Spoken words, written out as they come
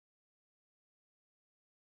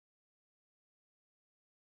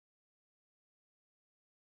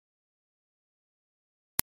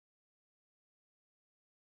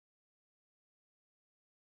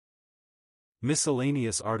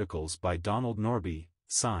Miscellaneous articles by Donald Norbie,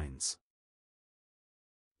 Signs.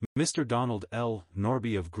 Mr. Donald L.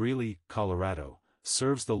 Norbie of Greeley, Colorado,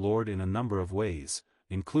 serves the Lord in a number of ways,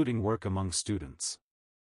 including work among students.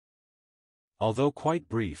 Although quite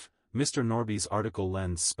brief, Mr. Norbie's article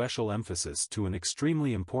lends special emphasis to an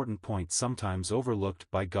extremely important point sometimes overlooked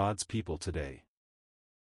by God's people today.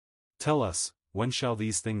 Tell us, when shall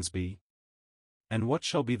these things be? And what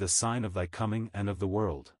shall be the sign of thy coming and of the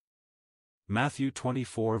world? Matthew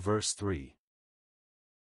 24 verse 3.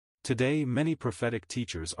 Today many prophetic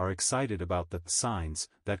teachers are excited about the signs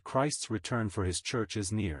that Christ's return for his church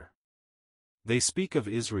is near. They speak of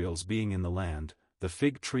Israel's being in the land, the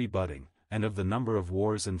fig tree budding, and of the number of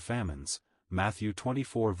wars and famines, Matthew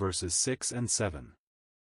 24 verses 6 and 7.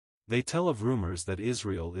 They tell of rumors that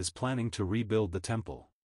Israel is planning to rebuild the temple.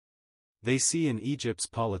 They see in Egypt's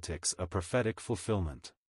politics a prophetic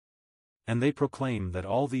fulfillment. And they proclaim that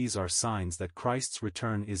all these are signs that Christ's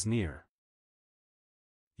return is near.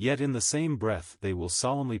 Yet in the same breath they will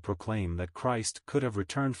solemnly proclaim that Christ could have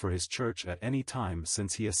returned for his church at any time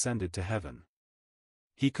since he ascended to heaven.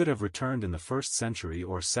 He could have returned in the 1st century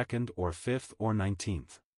or 2nd or 5th or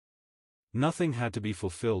 19th. Nothing had to be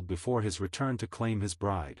fulfilled before his return to claim his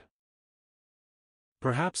bride.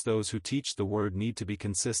 Perhaps those who teach the word need to be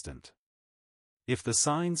consistent. If the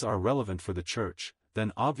signs are relevant for the church,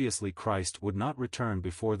 then obviously Christ would not return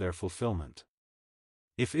before their fulfillment.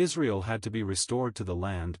 If Israel had to be restored to the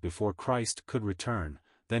land before Christ could return,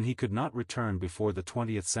 then he could not return before the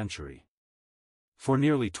 20th century. For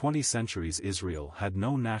nearly 20 centuries Israel had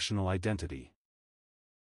no national identity.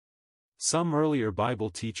 Some earlier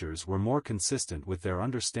Bible teachers were more consistent with their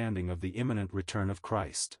understanding of the imminent return of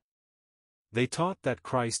Christ. They taught that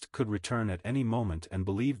Christ could return at any moment and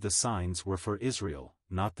believed the signs were for Israel,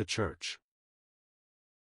 not the church.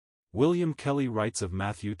 William Kelly writes of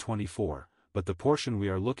Matthew 24, but the portion we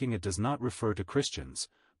are looking at does not refer to Christians,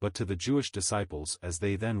 but to the Jewish disciples as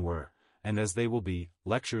they then were, and as they will be.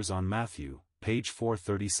 Lectures on Matthew, page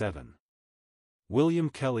 437. William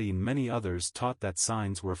Kelly and many others taught that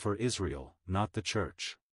signs were for Israel, not the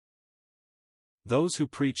church. Those who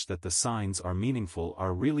preach that the signs are meaningful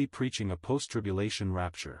are really preaching a post-tribulation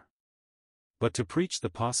rapture. But to preach the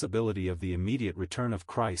possibility of the immediate return of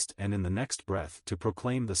Christ and in the next breath to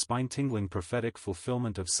proclaim the spine-tingling prophetic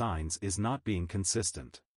fulfillment of signs is not being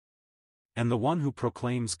consistent. And the one who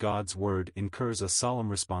proclaims God's word incurs a solemn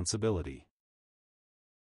responsibility.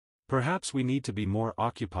 Perhaps we need to be more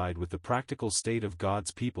occupied with the practical state of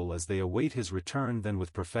God's people as they await his return than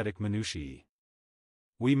with prophetic minutiae.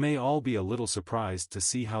 We may all be a little surprised to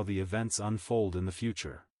see how the events unfold in the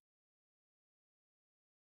future.